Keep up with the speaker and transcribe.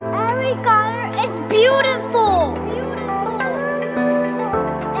beautiful.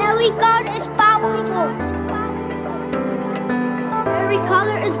 Every God is powerful. Every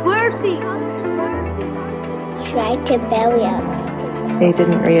color is worthy. Try to bury us. They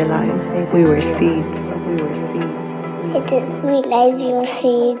didn't realize we were seeds. They didn't realize we were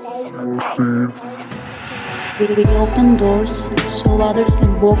seeds. We open doors so others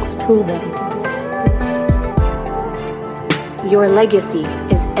can walk through them. Your legacy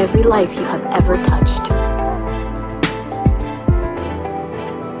is every life you have ever touched.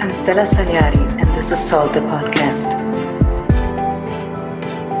 I'm Stella Saliari, and this is Salt the Podcast.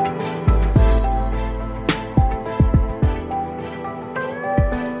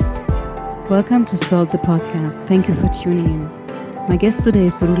 Welcome to Salt the Podcast. Thank you for tuning in. My guest today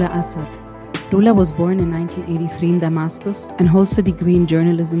is Roula Assad. Roula was born in 1983 in Damascus and holds a degree in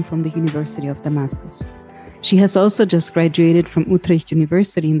journalism from the University of Damascus. She has also just graduated from Utrecht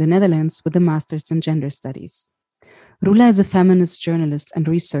University in the Netherlands with a master's in gender studies. Roula is a feminist journalist and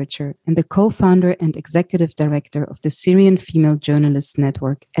researcher and the co-founder and executive director of the Syrian Female Journalists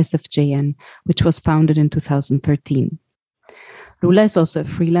Network, SFJN, which was founded in 2013. Roula is also a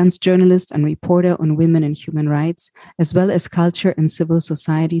freelance journalist and reporter on women and human rights, as well as culture and civil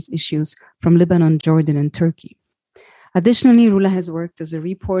societies issues from Lebanon, Jordan, and Turkey. Additionally, Roula has worked as a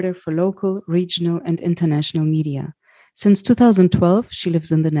reporter for local, regional, and international media. Since 2012, she lives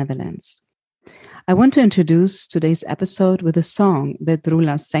in the Netherlands. I want to introduce today's episode with a song that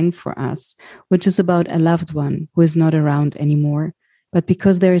Roula sang for us, which is about a loved one who is not around anymore. But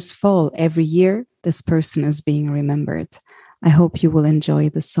because there is fall every year, this person is being remembered. I hope you will enjoy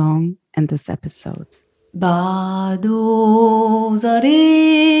the song and this episode. بعده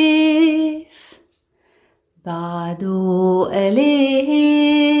ظريف بعده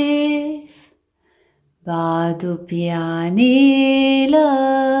أليف بعده بيعني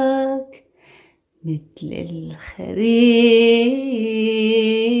لك مثل الخريف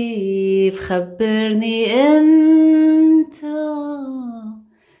خبرني أنت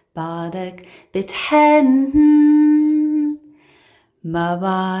بعدك بتحن ما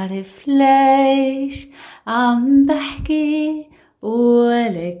بعرف ليش عم بحكي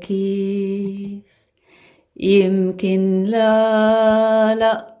ولا كيف يمكن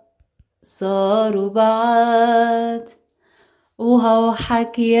لا صاروا بعد وهو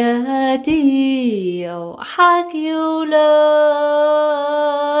حكياتي أو حكي أولاد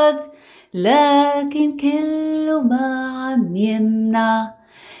لكن كله ما عم يمنع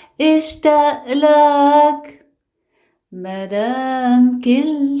اشتاق لك مدام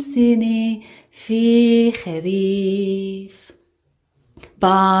كل سنة في خريف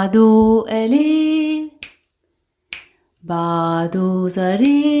بعده أليف بعده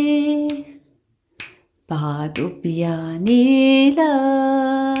ظريف بعده بيعني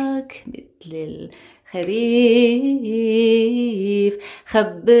لك مثل الخريف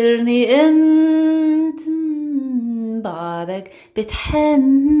خبرني أنت بعدك بتحن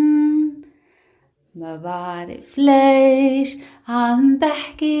ما بعرف ليش عم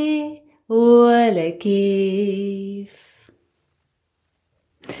بحكي ولا كيف.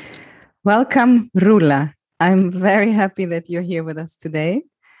 Welcome, Roula. I'm very happy that you're here with us today.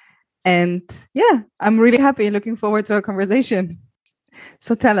 And yeah, I'm really happy, looking forward to our conversation.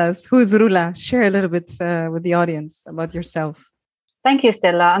 So tell us, who is Roula? Share a little bit with the audience about yourself. Thank you,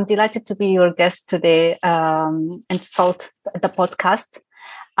 Stella. I'm delighted to be your guest today and Salt the podcast.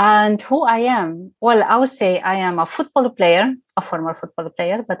 And who I am? Well, I would say I am a football player, a former football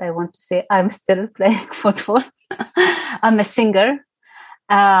player, but I want to say I'm still playing football. I'm a singer.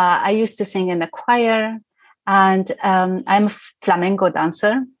 I used to sing in the choir, and I'm a flamenco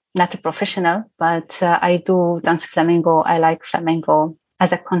dancer, not a professional, but I do dance flamenco. I like flamenco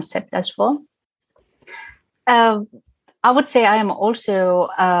as a concept as well. I would say I am also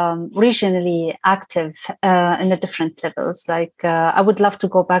regionally active in the different levels. Like I would love to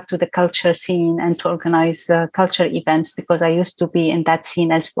go back to the culture scene and to organize culture events because I used to be in that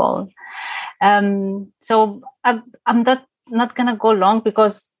scene as well. So I'm not going to go long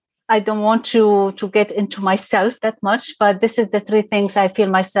because I don't want to get into myself that much. But this is the three things I feel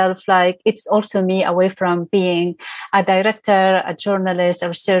myself like it's also me away from being a director, a journalist, a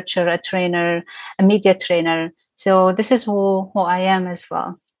researcher, a trainer, a media trainer. So this is who I am as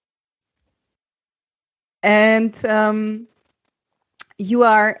well. And you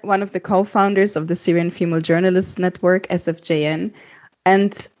are one of the co-founders of the Syrian Female Journalists Network, SFJN.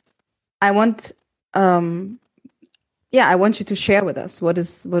 And I want you to share with us what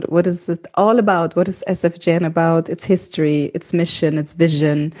is it all about? What is SFJN about? Its history, its mission, its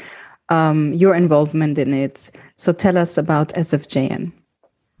vision, your involvement in it. So tell us about SFJN.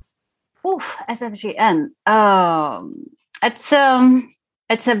 SFGN.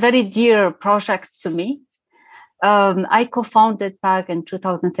 It's a very dear project to me. I co-founded back in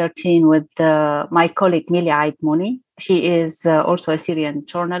 2013 with my colleague Milia Aidmouni. She is also a Syrian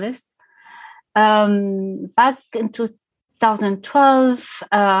journalist. Back in 2012,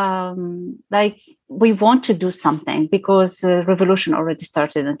 we want to do something because the revolution already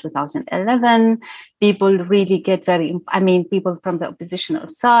started in 2011. People really people from the oppositional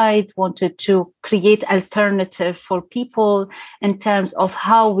side wanted to create alternative for people in terms of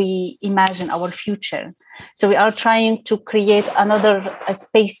how we imagine our future. So we are trying to create another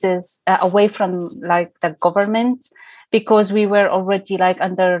spaces away from the government, because we were already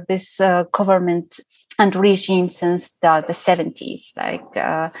under this government and regime since the 70s.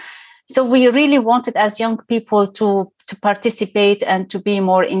 So we really wanted as young people to participate and to be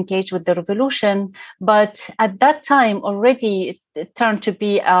more engaged with the revolution. But at that time already it turned to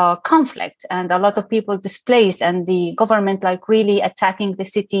be a conflict and a lot of people displaced, and the government really attacking the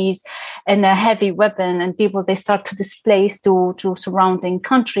cities in a heavy weapon, and people, they start to displace to surrounding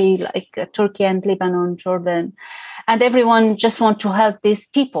country like Turkey and Lebanon, Jordan. And everyone just want to help these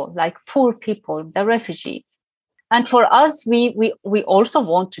people, poor people, the refugee. And for us, we also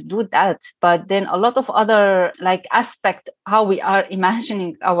want to do that. But then a lot of other aspect, how we are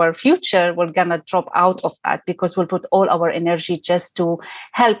imagining our future, we're going to drop out of that because we'll put all our energy just to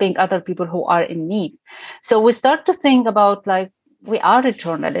helping other people who are in need. So we start to think about we are a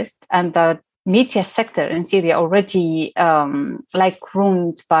journalist, and the media sector in Syria already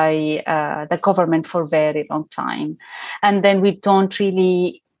ruined by the government for a very long time. And then we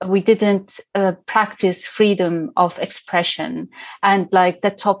didn't practice freedom of expression. And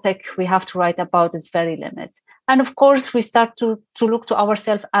the topic we have to write about is very limited. And of course, we start to look to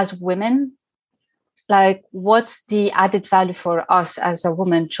ourselves as women. What's the added value for us as a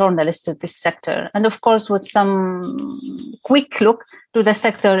woman journalist to this sector? And of course, with some quick look to the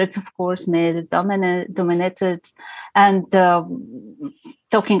sector, it's of course male dominated. And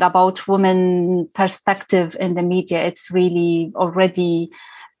talking about women perspective in the media, it's really already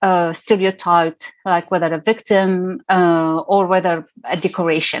stereotyped, whether a victim or whether a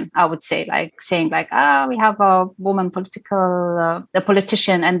decoration, I would say, saying we have a woman a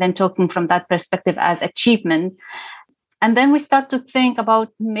politician, and then talking from that perspective as achievement. And then we start to think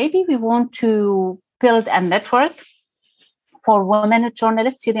about maybe we want to build a network for women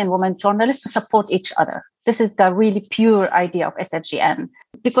journalists, Syrian women journalists, to support each other. This is the really pure idea of SFGN.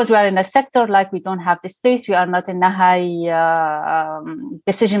 Because we are in a sector we don't have the space, we are not in a high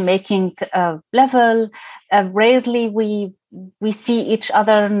decision-making level. Rarely we see each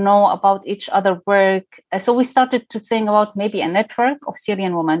other, know about each other work. So we started to think about maybe a network of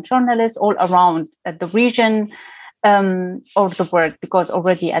Syrian women journalists all around the region or the world, because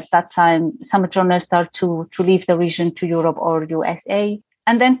already at that time, some journalists start to leave the region to Europe or USA.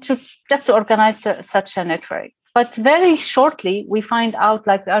 And then to organize such a network. But very shortly, we find out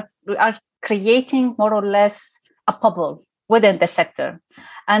we are creating more or less a bubble within the sector.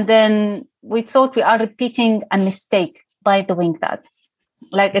 And then we thought we are repeating a mistake by doing that.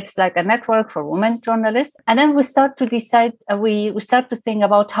 It's a network for women journalists. And then we start to decide, we start to think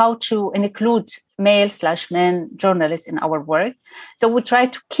about how to include male/men journalists in our work. So we try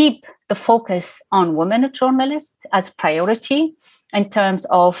to keep the focus on women journalists as priority in terms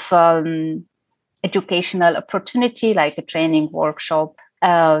of educational opportunity, like a training workshop,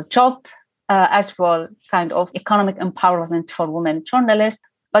 job, as well, kind of economic empowerment for women journalists.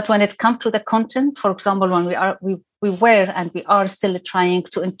 But when it comes to the content, for example, when we were and we are still trying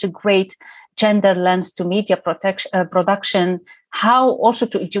to integrate gender lens to media production, how also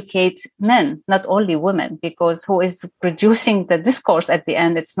to educate men, not only women, because who is producing the discourse at the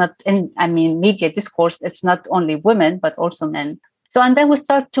end? It's not media discourse. It's not only women, but also men. So, and then we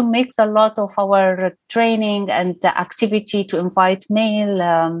start to mix a lot of our training and activity to invite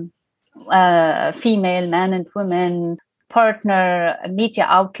male, female, men and women, partner, media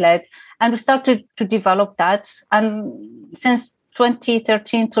outlet. And we started to develop that. And since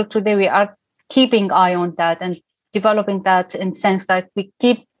 2013 till today, we are keeping eye on that and developing that in sense that we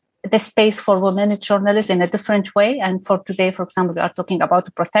keep the space for women journalists in a different way. And for today, for example, we are talking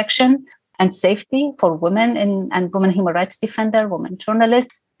about protection and safety for women and women human rights defender, women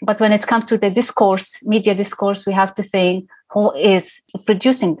journalists. But when it comes to the discourse, media discourse, we have to think who is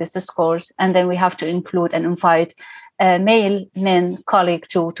producing this discourse. And then we have to include and invite male men colleague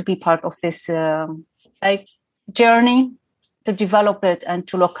to be part of this journey to develop it and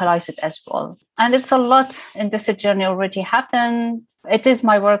to localize it as well. And it's a lot in this journey already happened. It is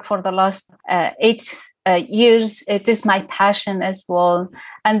my work for the last 8 years. It is my passion as well.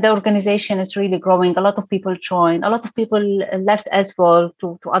 And the organization is really growing. A lot of people joined. A lot of people left as well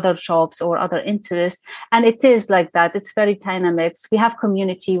to other jobs or other interests. And it is like that. It's very dynamic. We have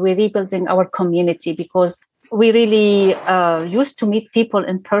community. We're rebuilding our community because we really used to meet people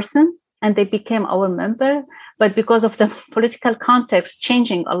in person and they became our member. But because of the political context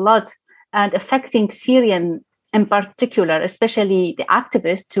changing a lot and affecting Syrian in particular, especially the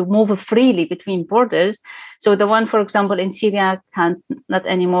activists, to move freely between borders. So the one, for example, in Syria can not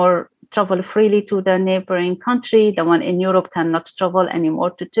anymore travel freely to the neighboring country. The one in Europe cannot travel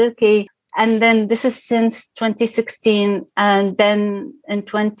anymore to Turkey. And then this is since 2016. And then in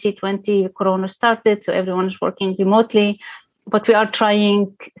 2020, Corona started. So everyone is working remotely. But we are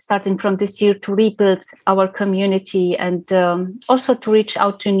trying, starting from this year, to rebuild our community and also to reach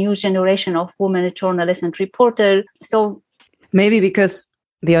out to a new generation of women journalists and reporters. So maybe because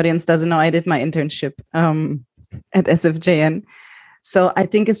the audience doesn't know, I did my internship at SFJN. So I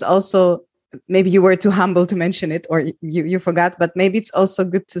think it's also, maybe you were too humble to mention it or you forgot, but maybe it's also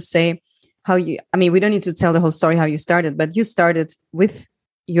good to say how you, I mean, we don't need to tell the whole story how you started, but you started with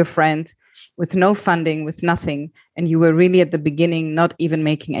your friend, with no funding, with nothing. And you were really at the beginning, not even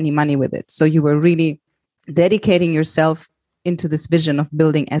making any money with it. So you were really dedicating yourself into this vision of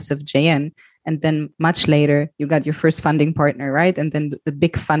building SFJN. And then much later, you got your first funding partner, right? And then the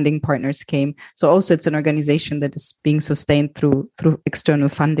big funding partners came. So also it's an organization that is being sustained through external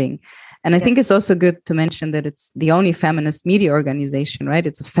funding. And I think it's also good to mention that it's the only feminist media organization, right?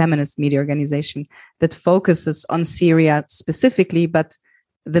 It's a feminist media organization that focuses on Syria specifically, but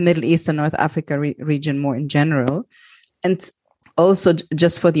the Middle East and North Africa region more in general. And also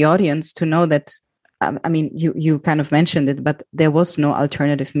just for the audience to know that, I mean, you kind of mentioned it, but there was no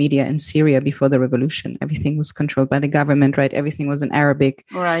alternative media in Syria before the revolution. Everything was controlled by the government, right? Everything was in Arabic.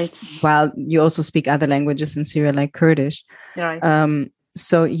 Right. While you also speak other languages in Syria, like Kurdish. Right.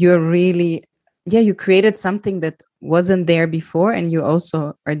 So you're really, you created something that wasn't there before. And you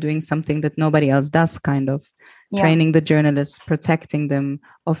also are doing something that nobody else does, kind of. Training the journalists, protecting them,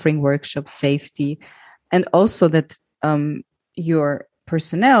 offering workshops, safety, and also that your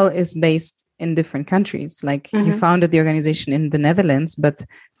personnel is based in different countries. Like you founded the organization in the Netherlands, but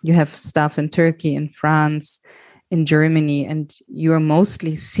you have staff in Turkey, in France, in Germany, and you're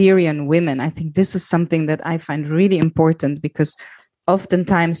mostly Syrian women. I think this is something that I find really important because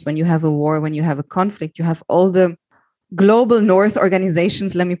oftentimes when you have a war, when you have a conflict, you have all the global North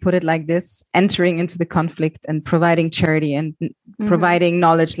organizations, let me put it like this, entering into the conflict and providing charity and providing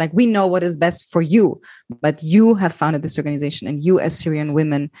knowledge. Like, we know what is best for you, but you have founded this organization, and you as Syrian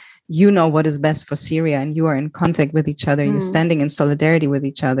women, you know what is best for Syria, and you are in contact with each other. You're standing in solidarity with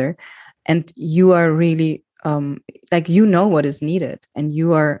each other, and you are really like, you know what is needed, and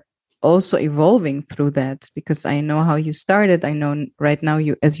you are also evolving through that, because I know how you started. I know right now,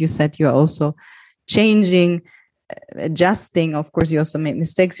 you, as you said, you're also changing, adjusting. Of course, you also make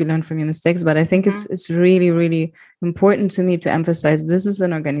mistakes, you learn from your mistakes, but I think it's really, really important to me to emphasize this is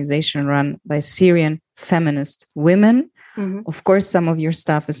an organization run by Syrian feminist women. Of course, some of your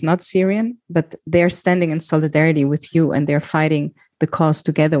staff is not Syrian, but they're standing in solidarity with you, and they're fighting the cause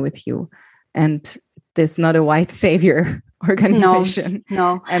together with you. And there's not a white savior organization.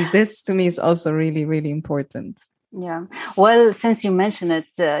 No. And this to me is also really, really important. Yeah. Well, since you mentioned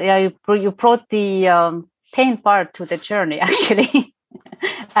it, you brought the pain part to the journey, actually,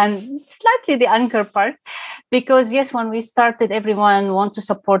 and slightly the anger part, because yes, when we started, everyone wanted to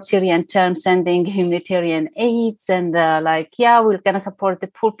support Syria in terms sending humanitarian aids and we're gonna support the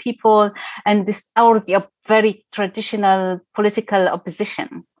poor people, and this the very traditional political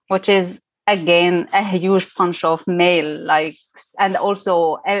opposition, which is again a huge bunch of male, and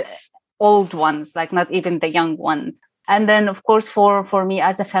also old ones, like not even the young ones. And then, of course, for me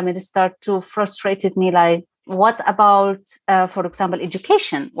as a feminist, start to frustrated me, like, what about, for example,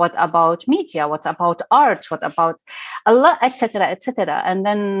 education? What about media? What about art? What about a lot, etc., etc.? And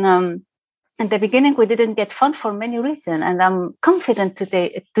then in the beginning, we didn't get fund for many reasons. And I'm confident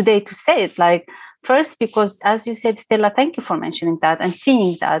today to say it, like, first, because as you said, Stella, thank you for mentioning that and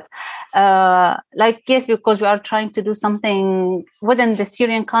seeing that. Yes, because we are trying to do something within the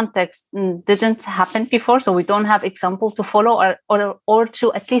Syrian context, didn't happen before. So we don't have example to follow or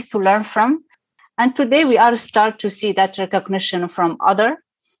to at least to learn from. And today we are start to see that recognition from other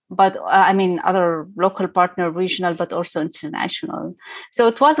local partner, regional, but also international. So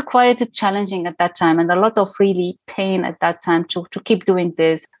it was quite challenging at that time, and a lot of really pain at that time to keep doing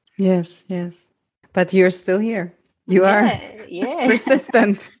this. Yes. But you're still here. You are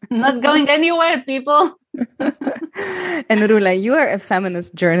persistent. Not going anywhere, people. And Roula, you are a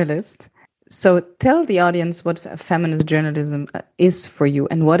feminist journalist. So tell the audience what feminist journalism is for you,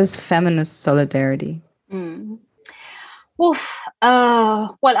 and what is feminist solidarity? Well,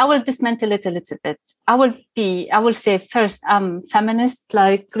 I will dismantle it a little bit. I will say first, I'm feminist,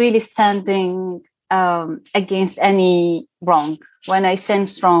 like really standing against any wrong. When I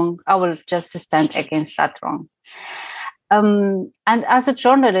sense wrong, I will just stand against that wrong. And as a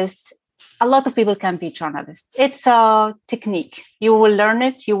journalist, a lot of people can be journalists. It's a technique. You will learn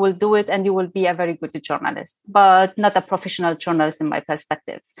it, you will do it, and you will be a very good journalist, but not a professional journalist in my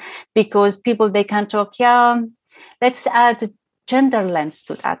perspective. Because people, they can talk, let's add gender lens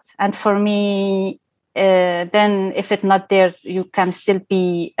to that. And for me, then if it's not there, you can still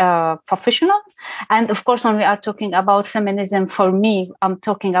be professional. And of course, when we are talking about feminism, for me, I'm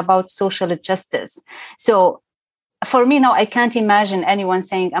talking about social justice. So for me now, I can't imagine anyone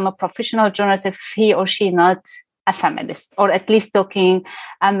saying I'm a professional journalist if he or she not a feminist, or at least talking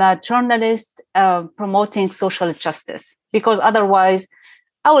I'm a journalist promoting social justice, because otherwise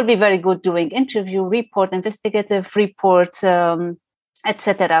I will be very good doing interview, report, investigative reports,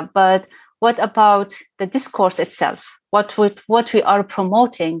 etc. But what about the discourse itself? What we are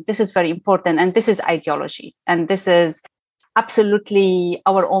promoting? This is very important, and this is ideology, and this is absolutely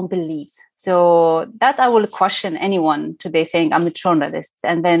our own beliefs. So that I will question anyone today saying I'm a journalist.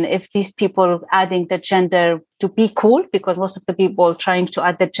 And then if these people adding the gender to be cool, because most of the people trying to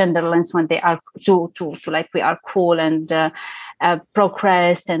add the gender lens when they are to like we are cool and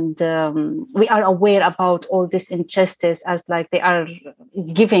progress, and we are aware about all this injustice, as like they are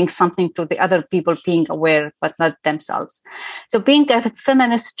giving something to the other people being aware, but not themselves. So being a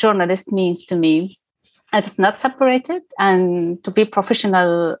feminist journalist means to me, it's not separated. And to be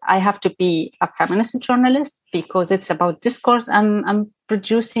professional, I have to be a feminist journalist, because it's about discourse I'm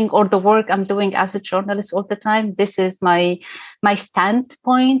producing, or the work I'm doing as a journalist all the time. This is my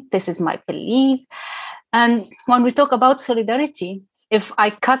standpoint. This is my belief. And when we talk about solidarity, if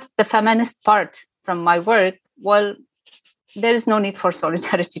I cut the feminist part from my work, well, there is no need for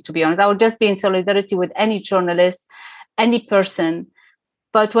solidarity, to be honest. I will just be in solidarity with any journalist, any person.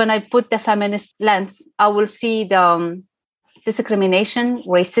 But when I put the feminist lens, I will see the discrimination,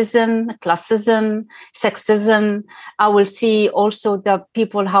 racism, classism, sexism. I will see also the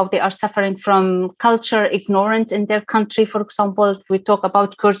people, how they are suffering from culture ignorance in their country. For example, we talk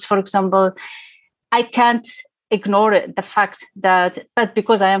about Kurds, for example. I can't ignore it, the fact that, but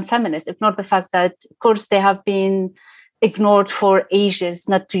because I am feminist, ignore the fact that Kurds, they have been ignored for ages,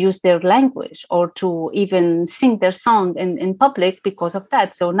 not to use their language or to even sing their song in public because of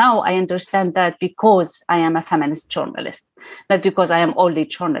that. So now I understand that, because I am a feminist journalist, not because I am only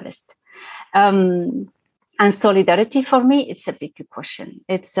journalist. And solidarity for me, it's a big question.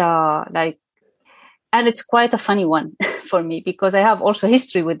 It's and it's quite a funny one for me, because I have also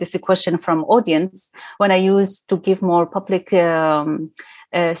history with this question from audience when I used to give more public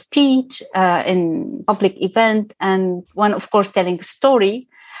speech in public event, and one, of course, telling a story,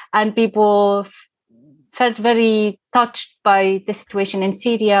 and people felt very touched by the situation in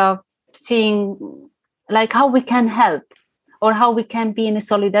Syria, seeing like how we can help or how we can be in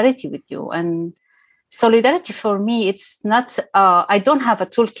solidarity with you. And solidarity for me, it's not, I don't have a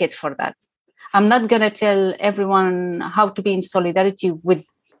toolkit for that. I'm not going to tell everyone how to be in solidarity with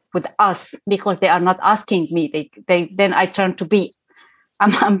us, because they are not asking me. Then I turn to be,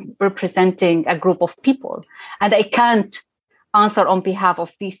 I'm representing a group of people, and I can't answer on behalf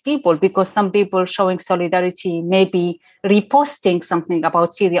of these people, because some people showing solidarity, maybe reposting something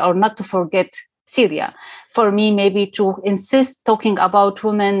about Syria, or not to forget Syria. For me, maybe to insist talking about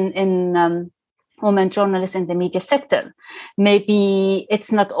women in women journalists in the media sector. Maybe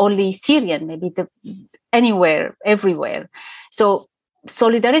it's not only Syrian, maybe anywhere, everywhere. So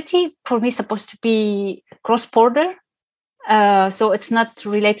solidarity for me is supposed to be cross-border. So it's not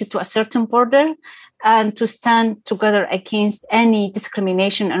related to a certain border, and to stand together against any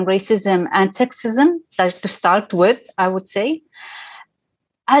discrimination and racism and sexism, to start with, I would say.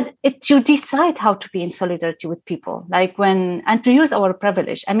 And you decide how to be in solidarity with people, and to use our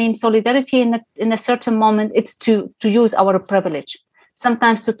privilege. I mean, solidarity in a certain moment, it's to use our privilege.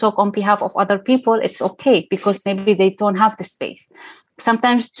 Sometimes to talk on behalf of other people, it's okay, because maybe they don't have the space.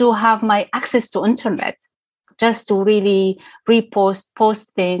 Sometimes to have my access to internet, just to really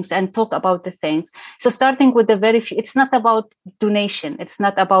post things and talk about the things. So starting with the very few, it's not about donation. It's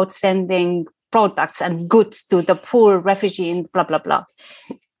not about sending products and goods to the poor refugee in blah, blah, blah,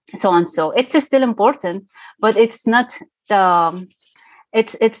 so on. So it's still important, but it's not the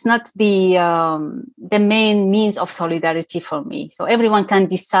main means of solidarity for me. So everyone can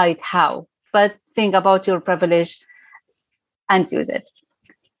decide how, but think about your privilege and use it.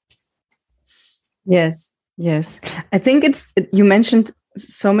 Yes, yes. I think you mentioned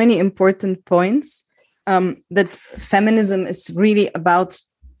so many important points, that feminism is really about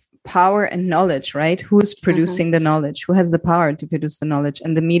power and knowledge, right? Who's producing the knowledge? Who has the power to produce the knowledge?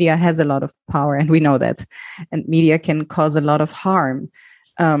 And the media has a lot of power, and we know that. And media can cause a lot of harm.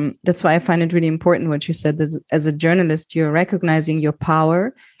 That's why I find it really important what you said. As a journalist, you're recognizing your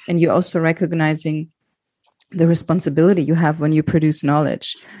power, and you're also recognizing the responsibility you have when you produce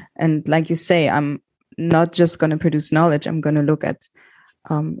knowledge. And like you say, I'm not just going to produce knowledge. I'm going to look at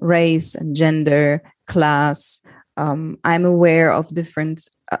race and gender, class. I'm aware of different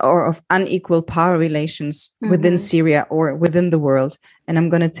or of unequal power relations within Syria or within the world. And I'm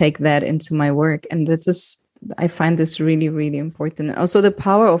going to take that into my work. And that is, I find this really, really important. Also the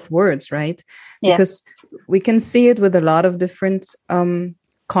power of words, right? Yes. Because we can see it with a lot of different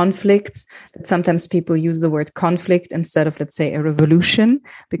conflicts, that sometimes people use the word conflict instead of, let's say, a revolution,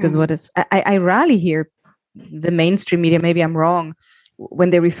 because I rarely hear the mainstream media, maybe I'm wrong, when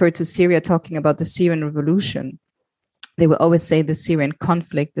they refer to Syria talking about the Syrian revolution. They will always say the Syrian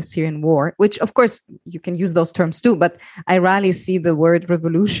conflict, the Syrian war, which of course you can use those terms too, but I rarely see the word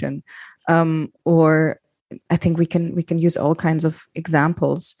revolution. Or I think we can use all kinds of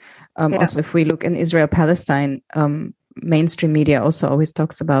examples. Also, if we look in Israel, Palestine, mainstream media also always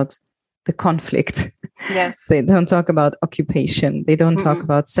talks about the conflict. Yes. They don't talk about occupation. They don't talk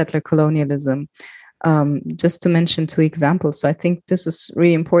about settler colonialism. Just to mention two examples. So I think this is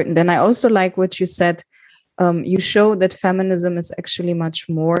really important. And I also like what you said. You show that feminism is actually much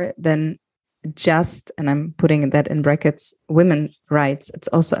more than just, and I'm putting that in brackets, women's rights. It's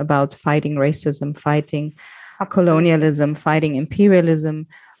also about fighting racism, fighting colonialism, fighting imperialism,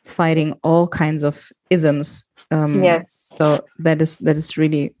 fighting all kinds of isms. Yes. So that is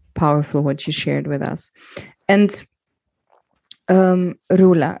really powerful what you shared with us. And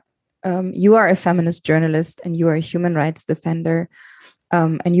Roula, you are a feminist journalist and you are a human rights defender,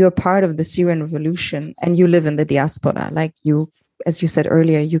 and you are part of the Syrian revolution, and you live in the diaspora. Like you, as you said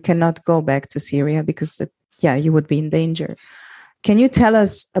earlier, you cannot go back to Syria because you would be in danger. Can you tell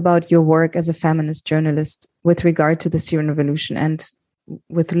us about your work as a feminist journalist with regard to the Syrian revolution and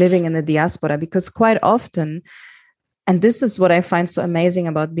with living in the diaspora? Because quite often, and this is what I find so amazing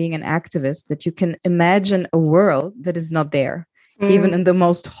about being an activist, that you can imagine a world that is not there, even in the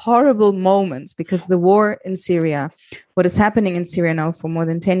most horrible moments, because the war in Syria, what is happening in Syria now for more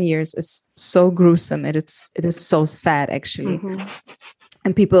than 10 years is so gruesome. It is so sad, actually.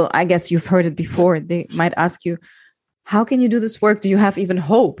 And people, I guess you've heard it before, they might ask you, how can you do this work? Do you have even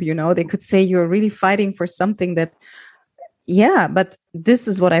hope? You know, they could say you're really fighting for something that, but this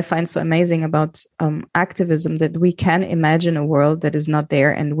is what I find so amazing about activism, that we can imagine a world that is not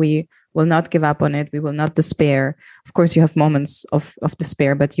there, and we will not give up on it. We will not despair. Of course, you have moments of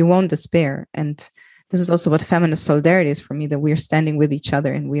despair, but you won't despair. And this is also what feminist solidarity is for me, that we are standing with each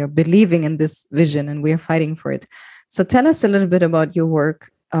other and we are believing in this vision and we are fighting for it. So tell us a little bit about your work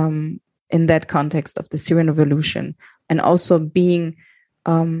in that context of the Syrian revolution, and also being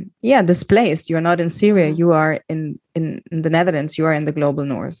displaced. You're not in Syria, you are in the Netherlands, you are in the global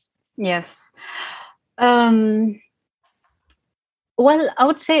north. Yes. Well, I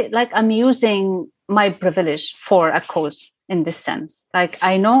would say, like, I'm using my privilege for a cause in this sense. Like,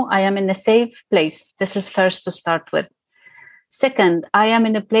 I know I am in a safe place. This is first to start with. Second, I am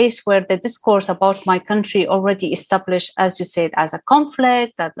in a place where the discourse about my country already established, as you said, as a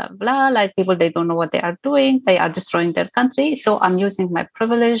conflict, blah, blah, blah. Like, people, they don't know what they are doing. They are destroying their country. So I'm using my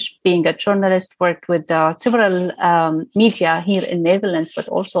privilege, being a journalist, worked with several media here in Netherlands, but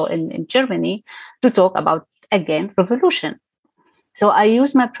also in Germany, to talk about, again, revolution. So I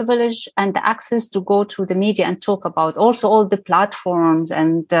use my privilege and the access to go to the media and talk about also all the platforms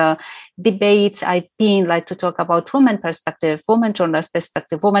and debates I've been, like, to talk about women perspective, women journalist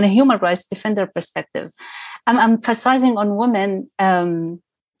perspective, women human rights defender perspective. I'm emphasizing on women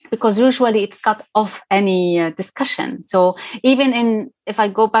because usually it's cut off any discussion. So even if I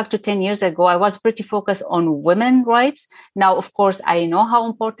go back to 10 years ago, I was pretty focused on women's rights. Now, of course, I know how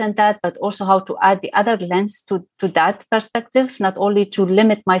important that, but also how to add the other lens to that perspective, not only to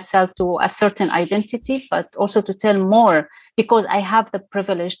limit myself to a certain identity, but also to tell more, because I have the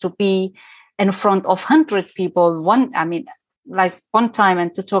privilege to be in front of 100 people, one time,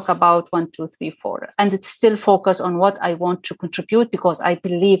 and to talk about 1, 2, 3, 4. And it's still focused on what I want to contribute, because I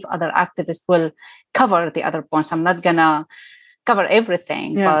believe other activists will cover the other points. I'm not gonna cover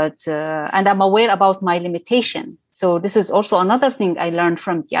everything, but and I'm aware about my limitation. So this is also another thing I learned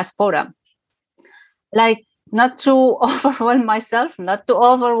from diaspora, like, not to overwhelm myself, not to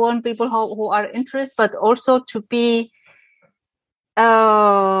overwhelm people who are interested, but also to be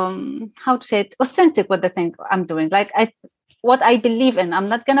how to say it, authentic with the thing I'm doing. Like what I believe in. I'm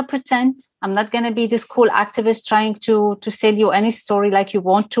not gonna pretend. I'm not gonna be this cool activist trying to sell you any story like you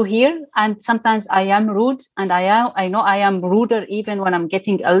want to hear. And sometimes I am rude, and I know I am ruder even when I'm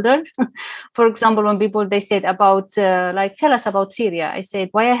getting older. For example, when people they said about like tell us about Syria, I said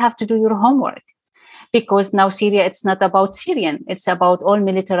why I have to do your homework. Because now Syria, it's not about Syrian. It's about all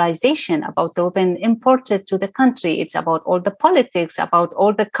militarization, about the weapon imported to the country. It's about all the politics, about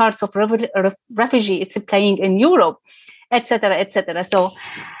all the cards of refugee it's playing in Europe, etc., etc.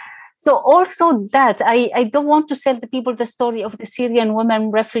 So also that I don't want to sell the people the story of the Syrian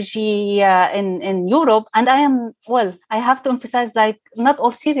women refugee in Europe. And I have to emphasize, like, not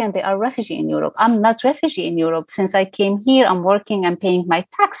all Syrian, they are refugee in Europe. I'm not refugee in Europe. Since I came here, I'm working and paying my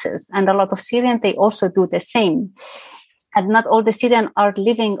taxes. And a lot of Syrian, they also do the same. And not all the Syrian are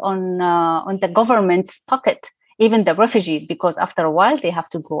living on the government's pocket, even the refugee, because after a while they have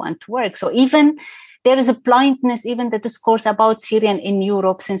to go and to work. So even there is a blindness, even the discourse about Syrian in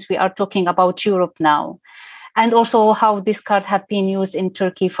Europe, since we are talking about Europe now. And also how this card have been used in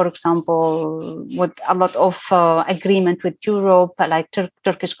Turkey, for example, with a lot of agreement with Europe, like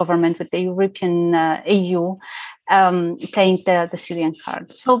Turkish government with the European EU, playing the Syrian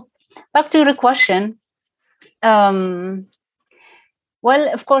card. So back to your question. Well,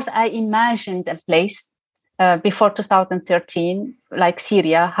 of course, I imagined a place before 2013, like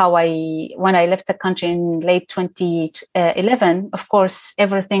Syria, when I left the country in late 2011, of course,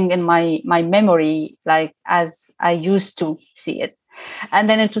 everything in my memory, like as I used to see it. And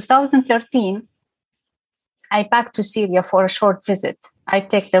then in 2013, I back to Syria for a short visit. I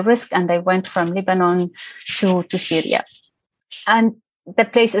take the risk and I went from Lebanon to Syria. And the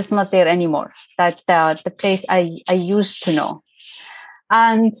place is not there anymore, that the place I used to know.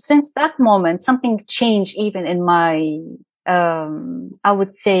 And since that moment, something changed even in my, I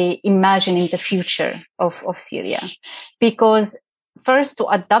would say, imagining the future of Syria. Because first, to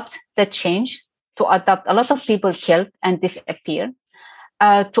adapt the change, to adapt a lot of people killed and disappear,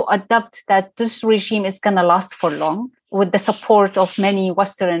 to adapt that this regime is going to last for long with the support of many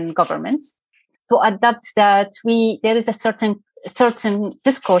Western governments, to adapt that there is a certain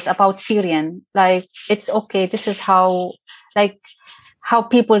discourse about Syrian, like it's okay, this is how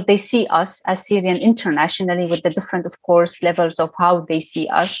people they see us as Syrian internationally, with the different, of course, levels of how they see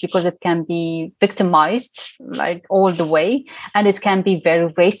us, because it can be victimized like all the way, and it can be very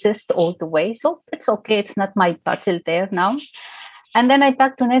racist all the way. So it's okay. It's not my battle there now. And then I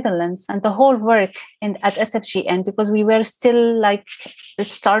back to Netherlands, and the whole work at SFGN, because we were still like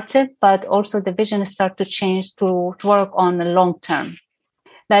started, but also the vision started to change to work on the long term.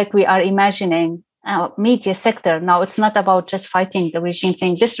 Like we are imagining media sector. Now it's not about just fighting the regime,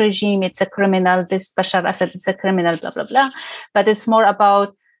 saying this regime, it's a criminal, this Bashar Assad is a criminal, blah, blah, blah. But it's more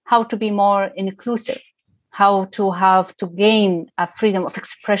about how to be more inclusive, how to have to gain a freedom of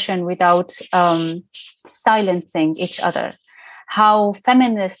expression without silencing each other. How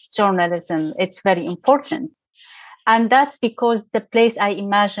feminist journalism, it's very important. And that's because the place I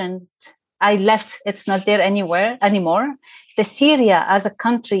imagined I left, it's not there anymore. The Syria as a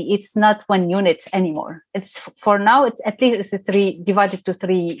country, it's not one unit anymore. It's for now, it's at least divided to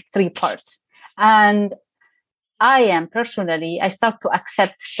three parts. And I start to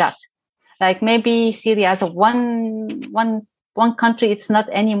accept that. Like maybe Syria as a one country, it's not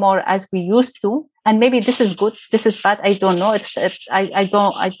anymore as we used to. And maybe this is good, this is bad. I don't know.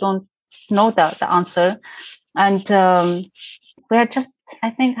 I don't know the answer. And we are just,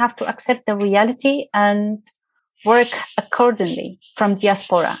 I think, have to accept the reality and work accordingly from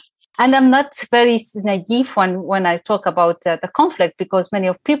diaspora. And I'm not very naive when I talk about the conflict, because many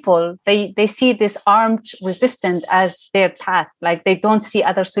of people, they see this armed resistance as their path. Like they don't see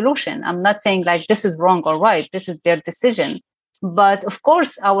other solution. I'm not saying like this is wrong or right. This is their decision. But of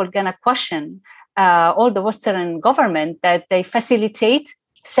course, I will gonna question all the Western government that they facilitate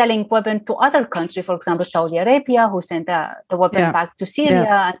selling weapons to other countries, for example, Saudi Arabia, who sent the weapon back to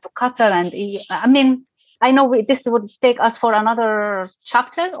Syria and to Qatar. And I mean, I know this would take us for another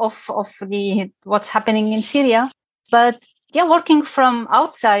chapter of what's happening in Syria. But yeah, working from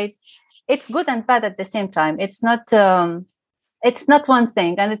outside, it's good and bad at the same time. It's not one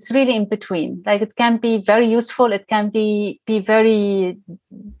thing, and it's really in between. Like it can be very useful. It can be very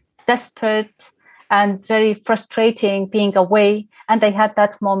desperate and very frustrating being away. And I had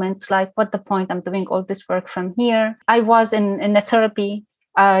that moment, like, what the point? I'm doing all this work from here. I was in a therapy.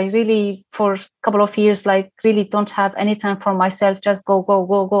 I really, for a couple of years, like really don't have any time for myself. Just go.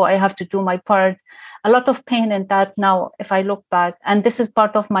 I have to do my part. A lot of pain in that now, if I look back. And this is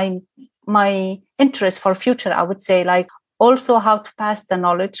part of my interest for future, I would say, like also how to pass the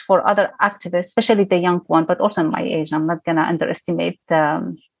knowledge for other activists, especially the young one, but also in my age. I'm not going to underestimate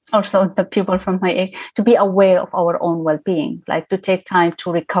also the people from my age, to be aware of our own well-being, like to take time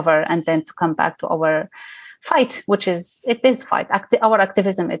to recover and then to come back to our fight, it is fight. Our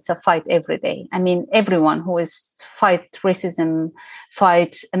activism, it's a fight every day. I mean, everyone who is fight racism,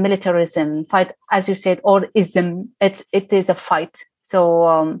 fight militarism, fight, as you said, or ism, it is a fight.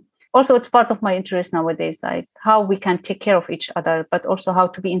 So also it's part of my interest nowadays, like how we can take care of each other, but also how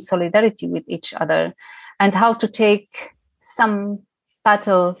to be in solidarity with each other and how to take some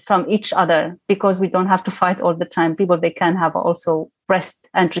battle from each other, because we don't have to fight all the time. People, they can have also rest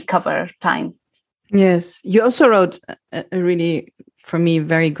and recover time. Yes. You also wrote a really, for me,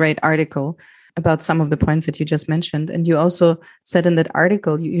 very great article about some of the points that you just mentioned. And you also said in that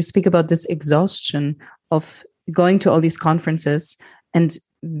article, you speak about this exhaustion of going to all these conferences and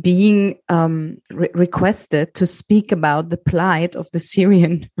being requested to speak about the plight of the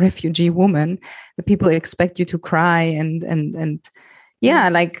Syrian refugee woman. The people expect you to cry and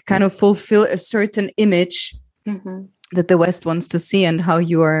like kind of fulfill a certain image that the West wants to see, and how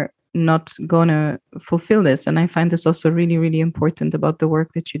you are not gonna fulfill this. And I find this also really, really important about the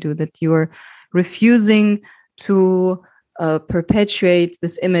work that you do, that you are refusing to perpetuate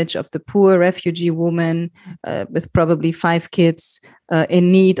this image of the poor refugee woman with probably 5 kids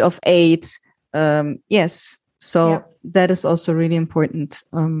in need of aid. Yes. So that is also really important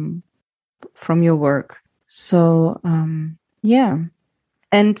from your work. So,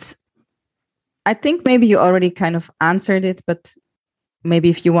 And I think maybe you already kind of answered it, but maybe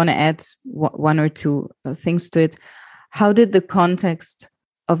if you want to add one or two things to it, how did the context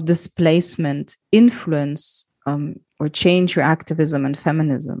of displacement influence or change your activism and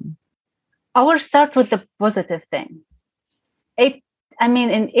feminism? I will start with the positive thing.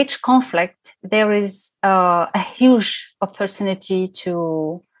 In each conflict, there is a huge opportunity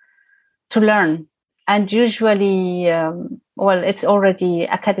to learn. And usually, it's already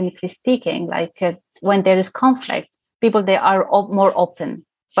academically speaking, like when there is conflict, people, they are more open.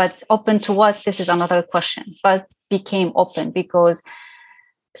 But open to what? This is another question. But became open because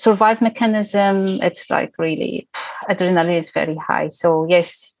survival mechanism, it's like really, adrenaline is very high. So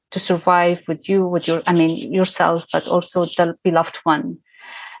yes, to survive with yourself, but also the beloved one.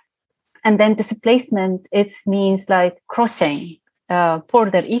 And then displacement, it means like crossing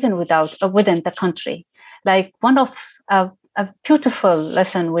border, even within the country. Like one of a beautiful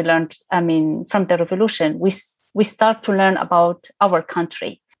lesson we learned, from the revolution, we start to learn about our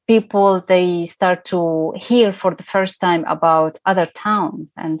country. People, they start to hear for the first time about other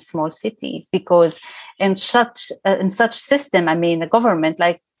towns and small cities, because in such system, the government,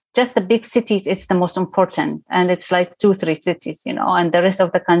 like just the big cities, it's the most important, and it's like 2-3 cities, and the rest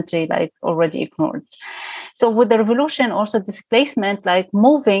of the country like already ignored. So with the revolution, also displacement, like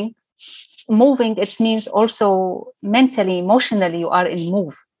moving, it means also mentally, emotionally, you are in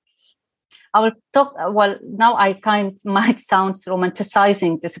move. I will talk, now I might sound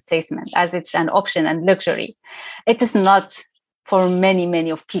romanticizing displacement as it's an option and luxury. It is not for many, many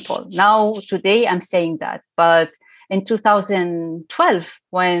of people. Now, today, I'm saying that. But in 2012,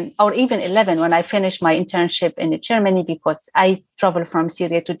 or even 11, when I finished my internship in Germany, because I traveled from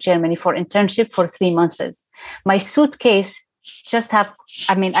Syria to Germany for internship for 3 months, my suitcase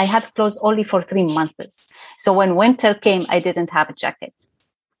I had clothes only for 3 months. So when winter came, I didn't have a jacket.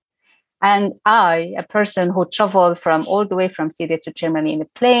 And I, a person who traveled all the way from Syria to Germany in a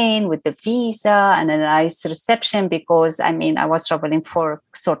plane with the visa and a nice reception, because I was traveling for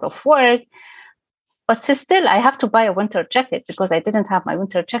sort of work, but still I have to buy a winter jacket because I didn't have my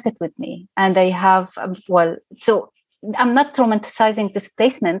winter jacket with me. And I have, so I'm not romanticizing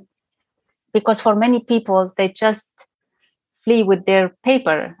displacement, because for many people, they just flee with their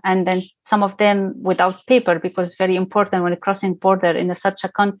paper, and then some of them without paper, because it's very important when crossing border in such a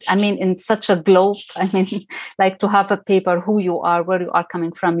globe. Like to have a paper, who you are, where you are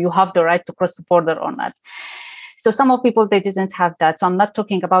coming from, you have the right to cross the border or not. So some of people, they didn't have that. So I'm not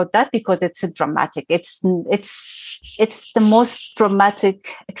talking about that because it's dramatic. It's the most dramatic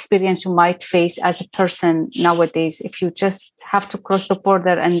experience you might face as a person nowadays, if you just have to cross the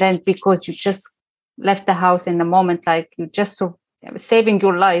border, and then because you just left the house in a moment, like you just saving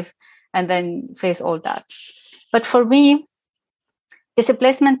your life, and then face all that. But for me,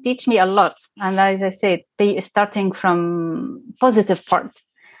 displacement teach me a lot. And as I said, starting from positive part,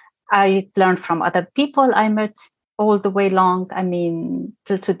 I learned from other people I met all the way long,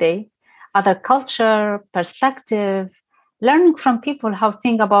 till today, other culture, perspective, learning from people how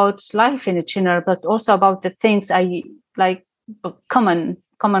think about life in general, but also about the things I like, common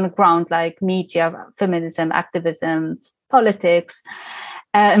ground, like media, feminism, activism, politics,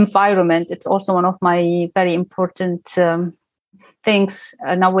 environment. It's also one of my very important things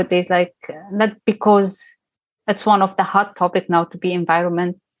nowadays, like not because it's one of the hot topic now to be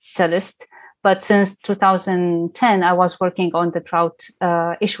environmentalist, but since 2010, I was working on the drought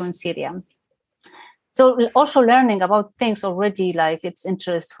issue in Syria. So also learning about things already, like it's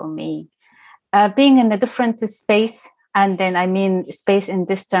interest for me. Being in a different space, and then I mean space in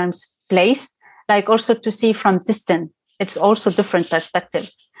this terms, place, like also to see from distance, it's also different perspective.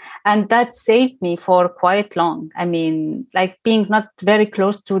 And that saved me for quite long. I mean, like being not very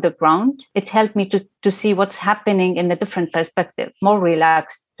close to the ground, it helped me to see what's happening in a different perspective, more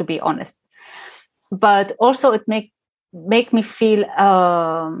relaxed, to be honest. But also it make me feel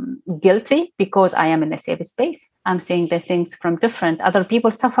guilty because I am in a safe space. I'm seeing the things from different other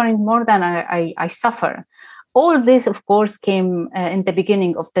people suffering more than I suffer. All this, of course, came in the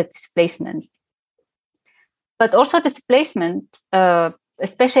beginning of the displacement. But also displacement,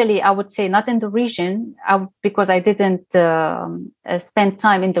 especially, I would say, not in the region, because I didn't spend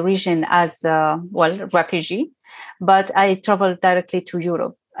time in the region as, refugee, but I traveled directly to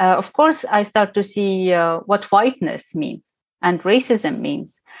Europe. Of course, I start to see what whiteness means and racism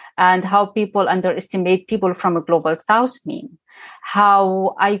means, and how people underestimate people from a global south mean,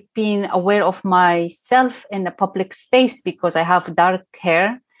 how I've been aware of myself in a public space because I have dark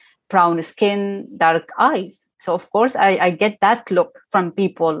hair, brown skin, dark eyes. So, of course, I get that look from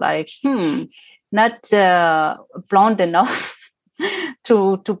people like, not blonde enough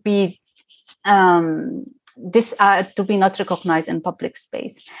to be to be not recognized in public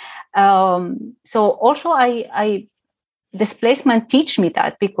space. So also I displacement teach me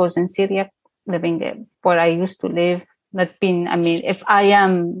that, because in Syria, living where I used to live, if I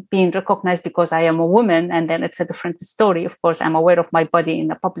am being recognized because I am a woman, and then it's a different story. Of course, I'm aware of my body in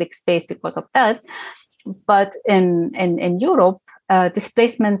a public space because of that. But in Europe,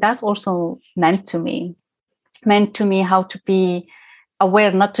 displacement, that also meant to me how to be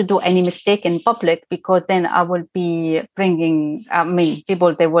aware not to do any mistake in public, because then I will be bringing,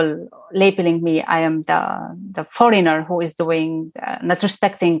 people, they will labeling me, I am the foreigner who is doing, not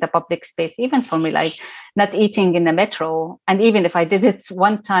respecting the public space. Even for me, like not eating in the metro. And even if I did it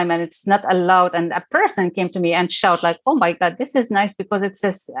one time and it's not allowed, and a person came to me and shout like, oh my God, this is nice because it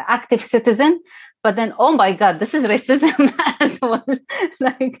says active citizen. But then, oh my God, this is racism as well.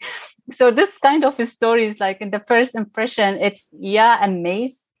 Like, so this kind of story is like, in the first impression, it's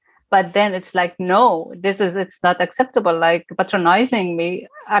amazed. But then it's like, no, it's not acceptable, like patronizing me.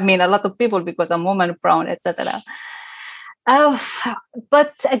 I mean, a lot of people because I'm woman, brown, etc.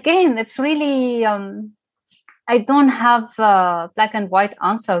 But again, it's really, I don't have a black and white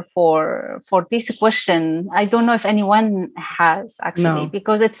answer for this question. I don't know if anyone has, actually,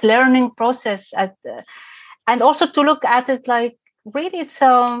 because it's learning process and also to look at it like, really, it's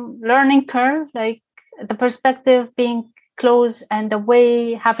a learning curve, like the perspective being close and the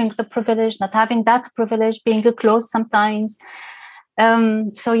way having the privilege, not having that privilege, being close sometimes.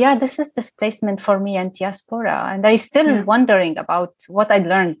 This is displacement for me and diaspora. And I still wondering about what I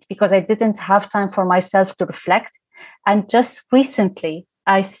learned, because I didn't have time for myself to reflect. And just recently,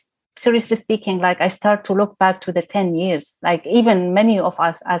 seriously speaking, like I start to look back to the 10 years, like even many of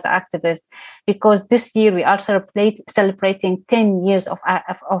us as activists, because this year we are celebrating 10 years of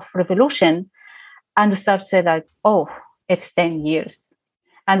revolution. And we start to say like, oh, it's 10 years.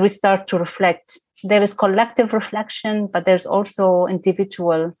 And we start to reflect. There is collective reflection, but there's also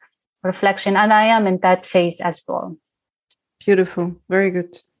individual reflection. And I am in that phase as well. Beautiful. Very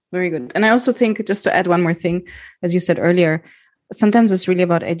good. Very good. And I also think, just to add one more thing, as you said earlier, sometimes it's really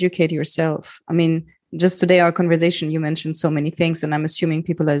about educate yourself. I mean, just today, our conversation, you mentioned so many things, and I'm assuming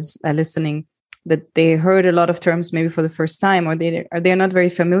people are listening that they heard a lot of terms maybe for the first time, or they're not very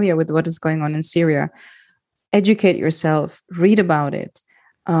familiar with what is going on in Syria. Educate yourself, read about it.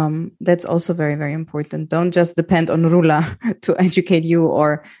 That's also very, very important. Don't just depend on Rula to educate you,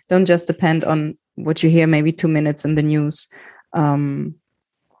 or don't just depend on what you hear maybe 2 minutes in the news.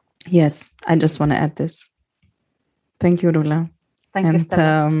 Yes, I just want to add this. Thank you, Rula. Thank you,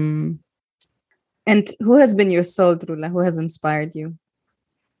 Stella. And who has been your soul, Rula? Who has inspired you?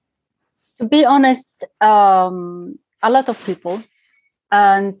 To be honest, a lot of people.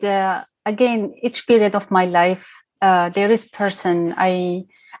 And again, each period of my life, there is person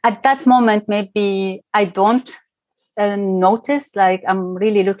at that moment, maybe I don't notice, like I'm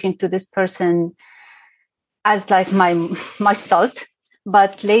really looking to this person as like my salt.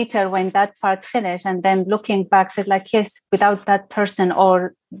 But later when that part finished, and then looking back, said like, yes, without that person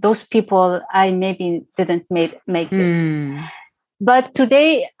or those people, I maybe didn't make it. But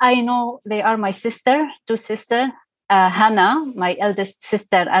today I know they are my two sisters. Hannah, my eldest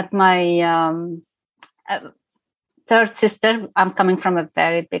sister, and my third sister. I'm coming from a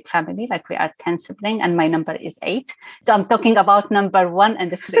very big family, like we are 10 siblings, and my number is 8. So I'm talking about number 1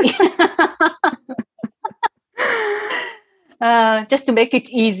 and 3. Just to make it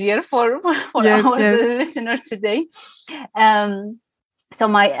easier for Yes, our yes. listener today. So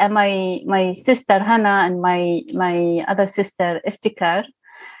my sister Hannah and my other sister Iftikhar,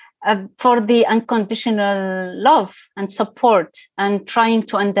 for the unconditional love and support and trying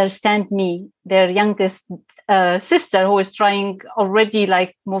to understand me, their youngest sister, who is trying already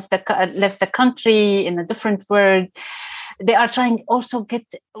like left the country in a different world. They are trying also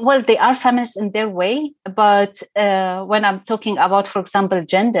they are feminists in their way, but when I'm talking about, for example,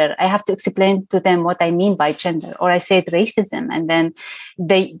 gender, I have to explain to them what I mean by gender, or I said racism, and then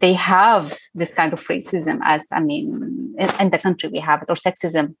they have this kind of racism in the country we have it, or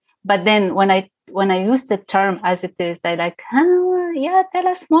sexism. But then when I use the term as it is, they like, yeah, tell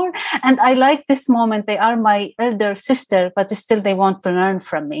us more. And I like this moment. They are my elder sister, but still they want to learn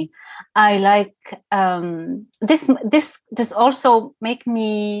from me. I like this also make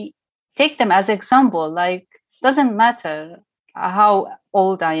me take them as example. Like, doesn't matter how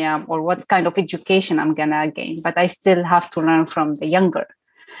old I am or what kind of education I'm gonna gain, but I still have to learn from the younger.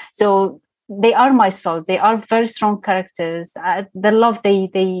 So they are my soul. They are very strong characters. The love they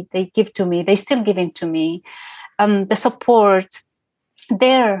give to me, they still giving to me. The support,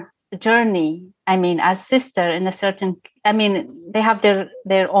 their journey. I mean, as sister in a certain. I mean, they have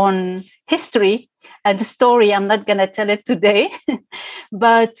their own history and the story. I'm not gonna tell it today,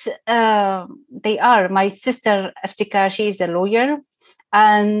 but they are. My sister Iftikhar, she is a lawyer,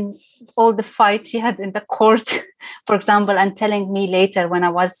 and all the fight she had in the court, for example, and telling me later when I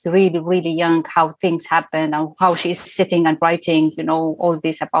was really, really young, how things happen and how she's sitting and writing, all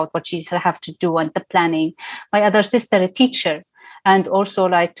this about what she's have to do and the planning. My other sister, a teacher, and also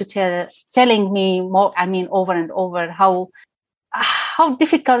like telling me more, over and over how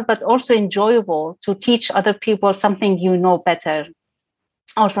difficult, but also enjoyable to teach other people something better.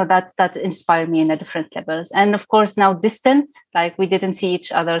 Also that inspired me in a different levels. And of course now distant, like we didn't see each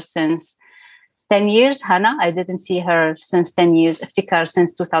other since 10 years. Hannah, I didn't see her since 10 years. Iftikhar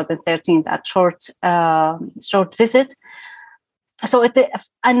since 2013, that short visit. So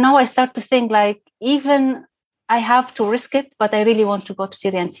and now I start to think like, even I have to risk it, but I really want to go to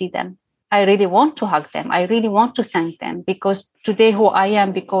Syria and see them. I really want to hug them. I really want to thank them, because today who I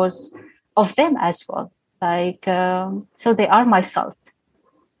am because of them as well. Like, so they are my salt.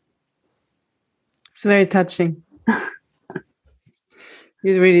 It's very touching.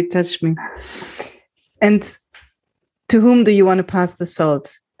 You really touched me. And to whom do you want to pass the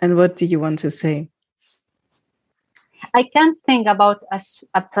salt? And what do you want to say? I can't think about as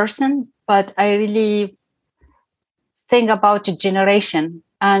a person, but I really think about a generation.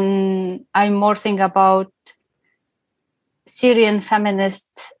 And I more think about Syrian feminist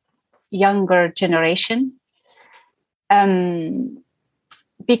younger generation.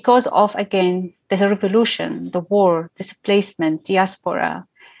 Because of, again, the revolution, the war, displacement, diaspora,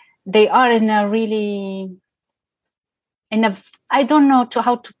 they are I don't know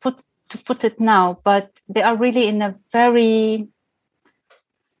how to put it now, but they are really in a very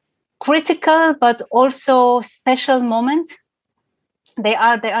critical but also special moment. They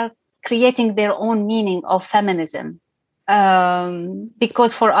are creating their own meaning of feminism.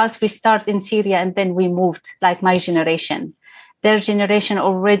 Because for us, we start in Syria and then we moved, like my generation. Their generation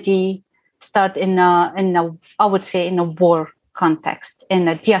already start in a I would say in a war context, in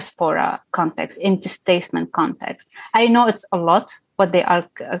a diaspora context, in displacement context. I know it's a lot what they are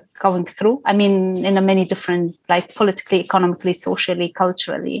going through. I mean, in a many different, like politically, economically, socially,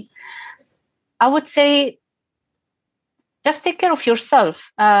 culturally. I would say just take care of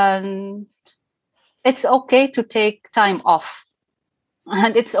yourself. And it's okay to take time off.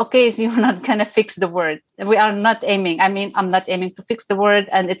 And it's okay if you're not going to fix the world. We are not aiming. I'm not aiming to fix the world.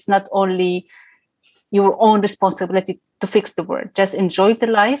 And it's not only your own responsibility to fix the world. Just enjoy the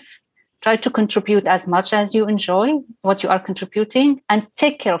life. Try to contribute as much as you enjoy what you are contributing, and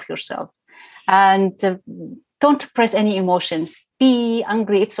take care of yourself. And don't suppress any emotions. Be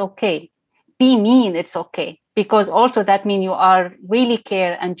angry. It's okay. Be mean. It's okay. Because also that means you are really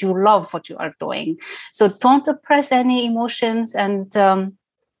care and you love what you are doing. So don't suppress any emotions, and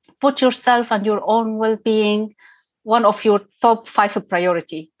put yourself and your own well-being one of your top 5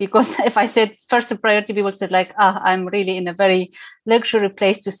 priority. Because if I said first priority, people said like, I'm really in a very luxury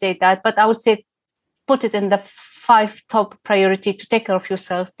place to say that. But I would say put it in the 5 top priority to take care of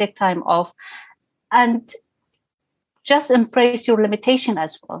yourself, take time off, and just embrace your limitation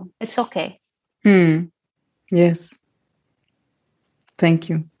as well. It's okay. Yes, Thank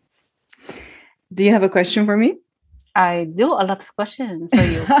you. Do you have a question for me? I do a lot of questions for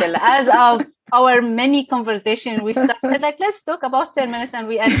you still. As of our many conversation, we started like, let's talk about 10 minutes and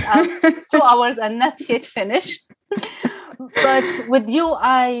we end up 2 hours and not yet finished. But with you,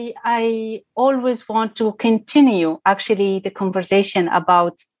 I always want to continue actually the conversation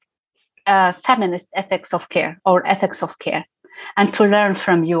about feminist ethics of care or ethics of care, and to learn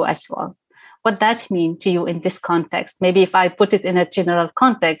from you as well. What that mean to you in this context? Maybe if I put it in a general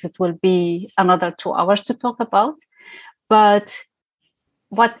context, it will be another 2 hours to talk about. But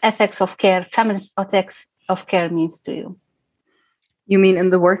what ethics of care, feminist ethics of care means to you? You mean in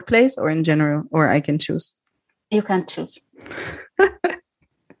the workplace or in general, or I can choose? You can choose.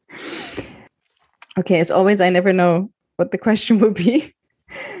 Okay, as always, I never know what the question will be.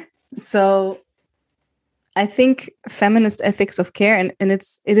 So I think feminist ethics of care, and it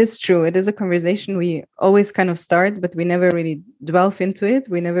is true. It is a conversation we always kind of start, but we never really delve into it.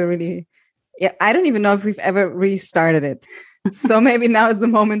 We never really, I don't even know if we've ever really started it. So maybe now is the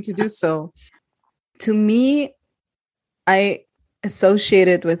moment to do so. To me, I associate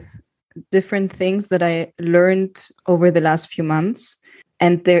it with different things that I learned over the last few months.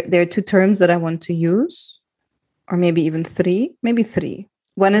 And there are 2 terms that I want to use, or maybe even 3, maybe 3.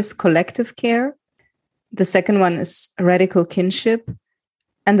 One is collective care. The second one is radical kinship.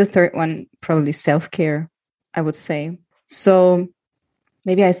 And the third one, probably self-care, I would say. So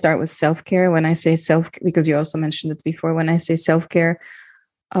maybe I start with self-care. When I say self-care, because you also mentioned it before, when I say self-care,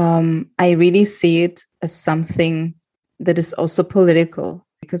 I really see it as something that is also political,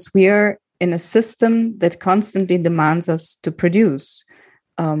 because we are in a system that constantly demands us to produce.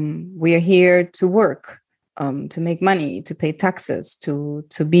 We are here to work, to make money, to pay taxes,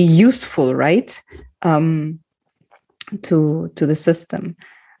 to be useful, right? To the system.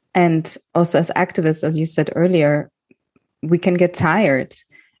 And also as activists, as you said earlier, we can get tired.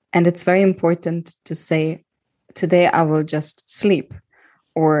 And it's very important to say, today I will just sleep,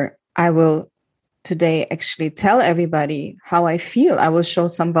 or I will today actually tell everybody how I feel. I will show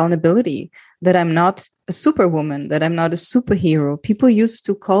some vulnerability, that I'm not a superwoman, that I'm not a superhero. People used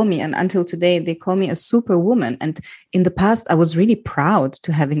to call me, and until today, they call me a superwoman. And in the past, I was really proud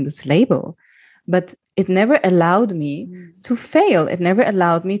to having this label, but it never allowed me to fail. It never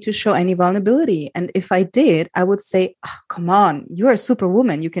allowed me to show any vulnerability. And if I did, I would say, oh, come on, you're a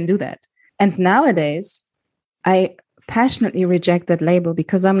superwoman, you can do that. And nowadays, I passionately reject that label,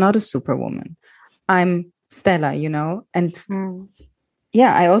 because I'm not a superwoman. I'm Stella, and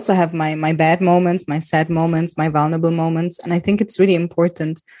yeah, I also have my bad moments, my sad moments, my vulnerable moments. And I think it's really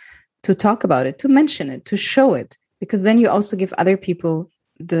important to talk about it, to mention it, to show it, because then you also give other people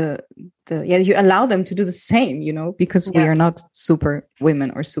you allow them to do the same, because we are not super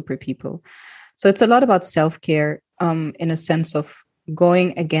women or super people. So it's a lot about self-care, in a sense of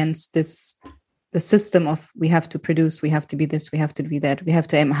going against the system of we have to produce, we have to be this, we have to be that, we have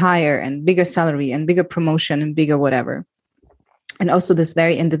to aim higher and bigger salary and bigger promotion and bigger whatever. And also this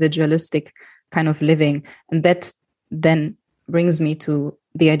very individualistic kind of living. And that then brings me to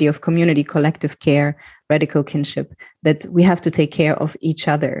the idea of community, collective care, radical kinship, that we have to take care of each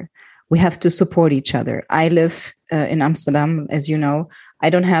other. We have to support each other. I live in Amsterdam, as you know. I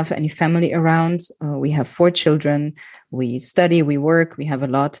don't have any family around. We have 4 children. We study, we work, we have a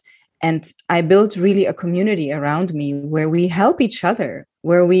lot. And I built really a community around me where we help each other,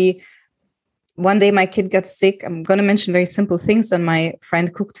 where one day my kid got sick. I'm going to mention very simple things, and my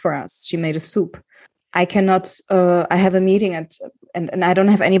friend cooked for us. She made a soup. I have a meeting and I don't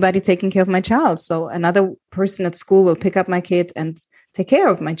have anybody taking care of my child. So another person at school will pick up my kid and take care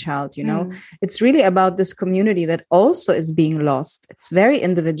of my child, It's really about this community that also is being lost. It's very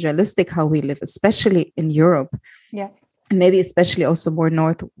individualistic how we live, especially in Europe. Yeah. And maybe especially also more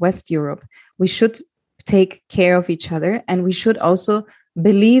Northwest Europe. We should take care of each other, and we should also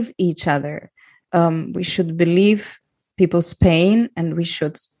believe each other. We should believe people's pain, and we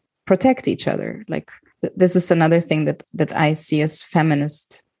should protect each other. Like this is another thing that I see as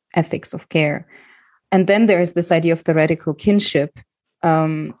feminist ethics of care. And then there's this idea of the radical kinship.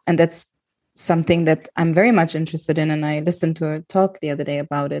 And that's something that I'm very much interested in. And I listened to a talk the other day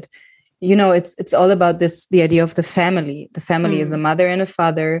about it. It's all about the idea of the family. The family is a mother and a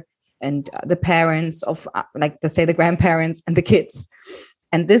father, and the parents of, like, let's say, the grandparents and the kids.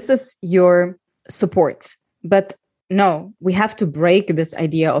 And this is your support. But no, we have to break this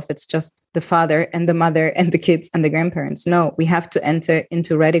idea of it's just the father and the mother and the kids and the grandparents. No, we have to enter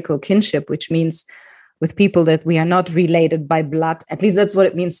into radical kinship, which means with people that we are not related by blood. At least that's what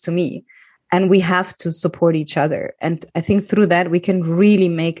it means to me. And we have to support each other. And I think through that, we can really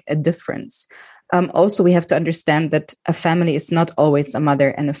make a difference. also we have to understand that a family is not always a mother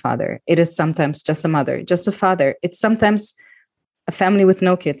and a father. It is sometimes just a mother, just a father. It's sometimes a family with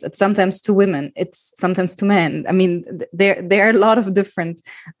no kids. It's sometimes two women. It's sometimes two men. I mean, there are a lot of different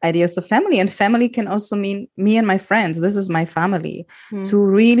ideas of family, and family can also mean me and my friends. This is my family. To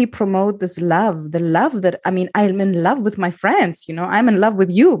really promote this love, the love that, I mean, I'm in love with my friends, you know, I'm in love with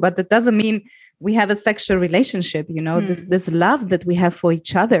you, but that doesn't mean we have a sexual relationship, you know, this love that we have for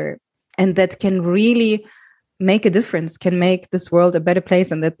each other, and that can really make a difference, can make this world a better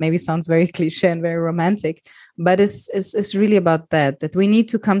place. And that maybe sounds very cliche and very romantic, but it's really about that we need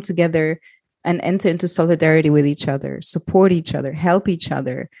to come together and enter into solidarity with each other, support each other, help each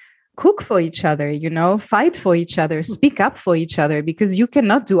other, cook for each other, you know, fight for each other, speak up for each other, because you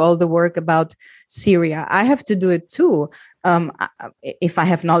cannot do all the work about Syria. I have to do it too. If I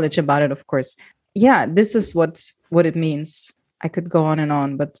have knowledge about it, of course. Yeah, this is what it means. I could go on and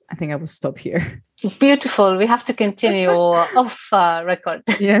on, but I think I will stop here. Beautiful. We have to continue off record.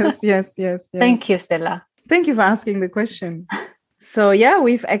 Yes. Thank you, Stella. Thank you for asking the question. So yeah,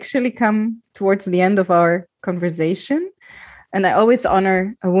 we've actually come towards the end of our conversation. And I always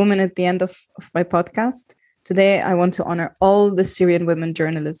honor a woman at the end of my podcast. Today, I want to honor all the Syrian women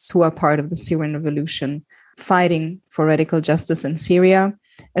journalists who are part of the Syrian revolution, fighting for radical justice in Syria.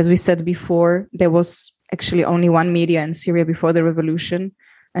 As we said before, there was actually only one media in Syria before the revolution.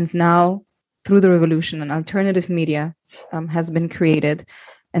 And now, through the revolution, an alternative media has been created.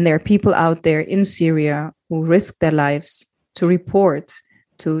 And there are people out there in Syria who risk their lives to report,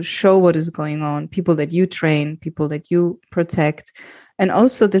 to show what is going on, people that you train, people that you protect. And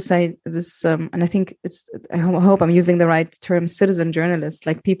also and I think I hope I'm using the right term, citizen journalists,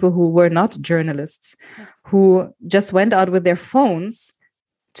 like people who were not journalists, who just went out with their phones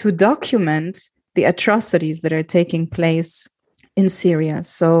to document the atrocities that are taking place in Syria.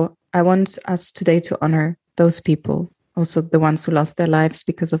 So I want us today to honor those people, also the ones who lost their lives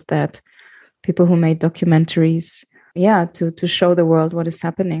because of that, people who made documentaries, to show the world what is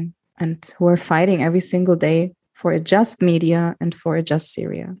happening, and who are fighting every single day for a just media and for a just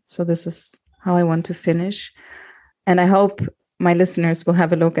Syria. So this is how I want to finish. And I hope my listeners will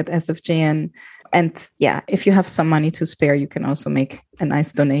have a look at SFJN. And if you have some money to spare, you can also make a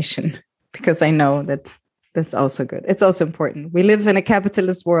nice donation, because I know that that's also good. It's also important. We live in a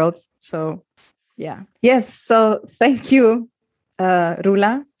capitalist world. So, Yes. So thank you,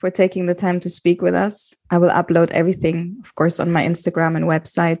 Rula, for taking the time to speak with us. I will upload everything, of course, on my Instagram and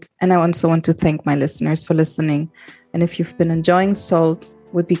website. And I also want to thank my listeners for listening. And if you've been enjoying Salt,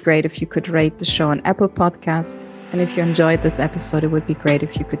 it would be great if you could rate the show on Apple Podcast. And if you enjoyed this episode, it would be great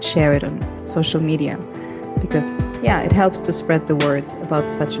if you could share it on social media, because it helps to spread the word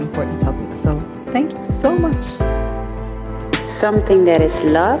about such important topics. So thank you so much. Something that is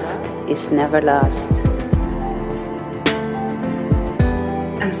loved is never lost.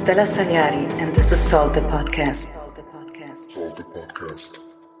 I'm Stella Saliari, and this is Salt the Podcast. Salt the Podcast.